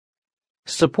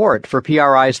Support for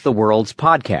PRI's The World's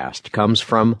podcast comes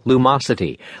from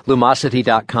Lumosity.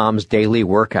 Lumosity.com's daily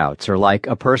workouts are like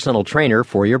a personal trainer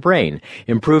for your brain,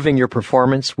 improving your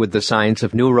performance with the science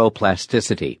of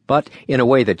neuroplasticity, but in a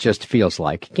way that just feels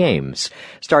like games.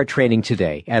 Start training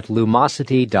today at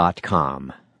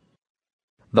Lumosity.com.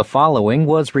 The following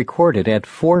was recorded at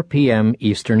 4 p.m.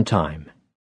 Eastern Time.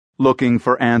 Looking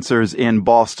for answers in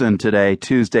Boston today,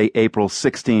 Tuesday, April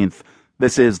 16th.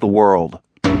 This is The World.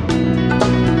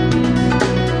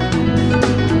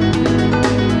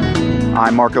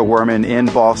 I'm Marco Werman in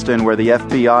Boston, where the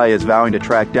FBI is vowing to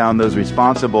track down those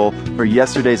responsible for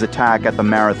yesterday's attack at the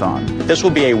marathon. This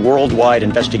will be a worldwide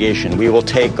investigation. We will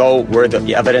go where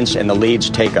the evidence and the leads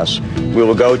take us. We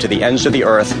will go to the ends of the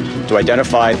earth to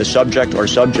identify the subject or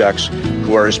subjects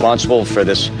who are responsible for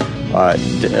this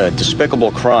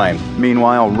despicable crime.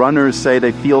 Meanwhile, runners say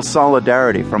they feel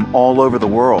solidarity from all over the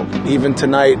world. Even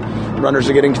tonight, runners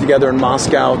are getting together in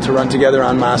Moscow to run together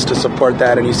en masse to support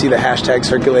that, and you see the hashtag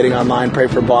circulating online, Pray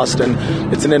for Boston.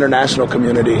 It's an international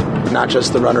community, not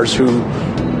just the runners who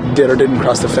did or didn't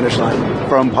cross the finish line.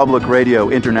 From Public Radio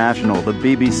International, the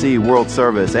BBC World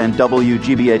Service, and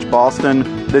WGBH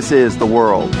Boston, this is The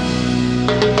World.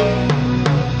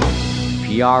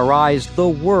 PRI's The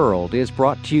World is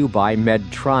brought to you by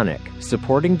Medtronic,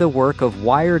 supporting the work of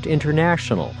Wired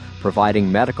International,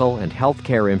 providing medical and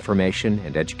healthcare information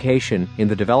and education in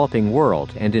the developing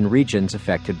world and in regions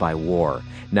affected by war.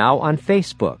 Now on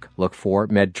Facebook, look for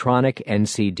Medtronic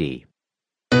NCD.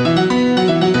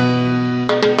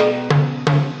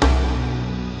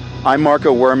 I'm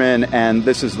Marco Werman, and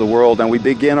this is The World, and we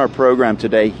begin our program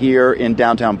today here in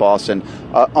downtown Boston,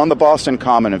 on the Boston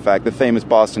Common, in fact, the famous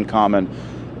Boston Common.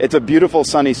 It's a beautiful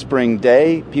sunny spring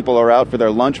day. People are out for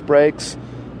their lunch breaks,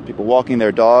 people walking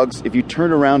their dogs. If you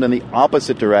turn around in the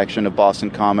opposite direction of Boston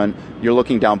Common, you're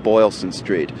looking down Boylston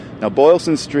Street. Now,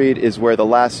 Boylston Street is where the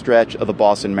last stretch of the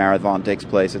Boston Marathon takes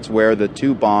place. It's where the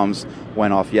two bombs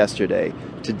went off yesterday.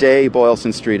 Today,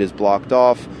 Boylston Street is blocked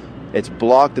off. It's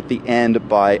blocked at the end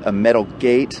by a metal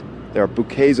gate. There are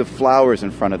bouquets of flowers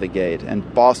in front of the gate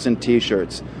and Boston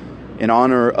T-shirts in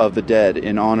honor of the dead,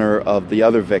 in honor of the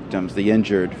other victims, the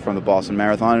injured from the Boston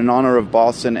Marathon, in honor of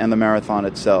Boston and the marathon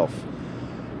itself.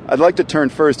 I'd like to turn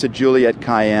first to Juliette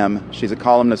Kayyem. She's a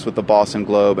columnist with the Boston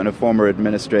Globe and a former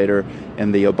administrator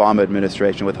in the Obama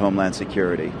administration with Homeland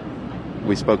Security.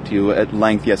 We spoke to you at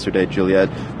length yesterday, Juliette.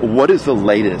 What is the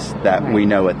latest that we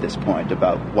know at this point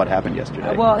about what happened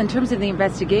yesterday? Well, in terms of the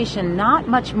investigation, not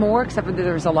much more, except for that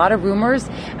there was a lot of rumors.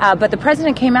 But the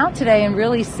president came out today and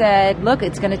really said, look,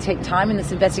 it's going to take time in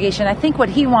this investigation. I think what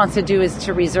he wants to do is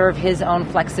to reserve his own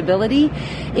flexibility.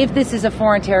 If this is a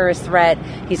foreign terrorist threat,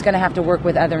 he's going to have to work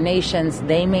with other nations.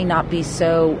 They may not be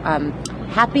so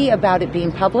happy about it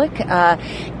being public.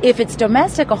 If it's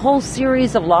domestic, a whole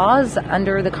series of laws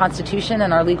under the Constitution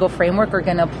and our legal framework are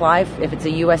going to apply if it's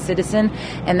a U.S. citizen,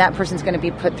 and that person's going to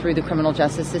be put through the criminal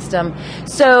justice system.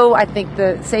 So I think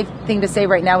the safe thing to say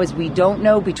right now is we don't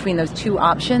know between those two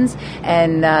options,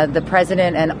 and the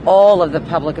president and all of the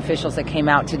public officials that came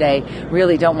out today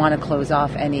really don't want to close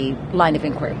off any line of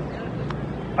inquiry.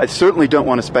 I certainly don't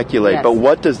want to speculate, yes. But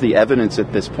what does the evidence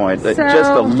at this point, just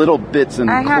the little bits and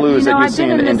clues that you've seen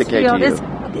indicate to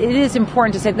you? It is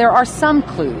important to say there are some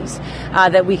clues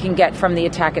that we can get from the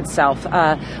attack itself.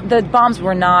 The bombs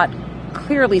were not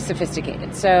clearly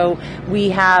sophisticated. So we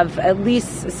have at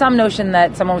least some notion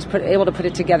that someone was able to put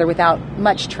it together without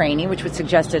much training, which would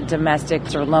suggest a domestic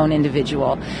or lone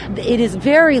individual. It is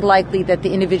very likely that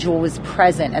the individual was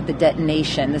present at the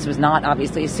detonation. This was not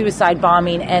obviously a suicide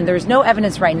bombing, and there's no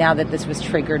evidence right now that this was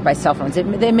triggered by cell phones. It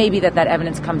may be that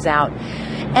evidence comes out.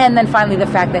 And then finally, the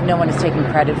fact that no one is taking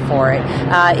credit for it.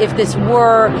 If this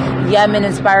were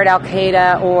Yemen-inspired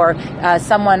al-Qaeda or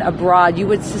someone abroad, you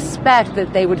would suspect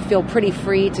that they would feel pretty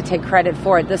free to take credit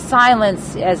for it. The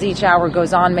silence as each hour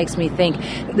goes on makes me think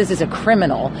this is a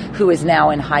criminal who is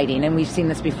now in hiding. And we've seen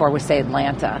this before with, say,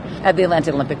 Atlanta, at the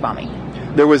Atlanta Olympic bombing.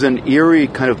 There was an eerie,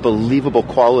 kind of believable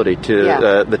quality to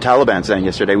the Taliban saying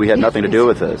yesterday, we had nothing to do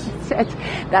with this.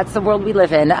 That's the world we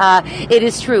live in. It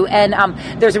is true. And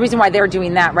there's a reason why they're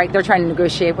doing that, right? They're trying to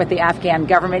negotiate with the Afghan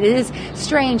government. It is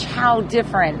strange how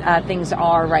different things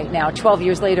are right now, 12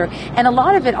 years later. And a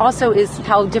lot of it also is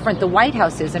how different the White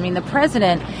House is. I mean, the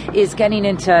president is getting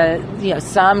into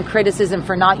some criticism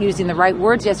for not using the right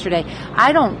words yesterday.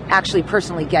 I don't actually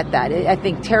personally get that. I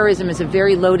think terrorism is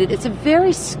it's a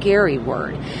very scary word.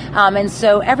 And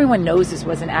so everyone knows this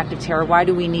was an act of terror. Why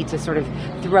do we need to sort of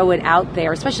throw it out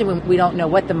there, especially when we don't know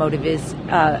what the motive is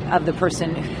of the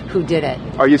person who did it?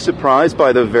 Are you surprised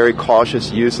by the very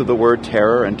cautious use of the word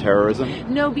terror and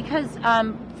terrorism? No, because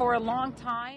for a long time...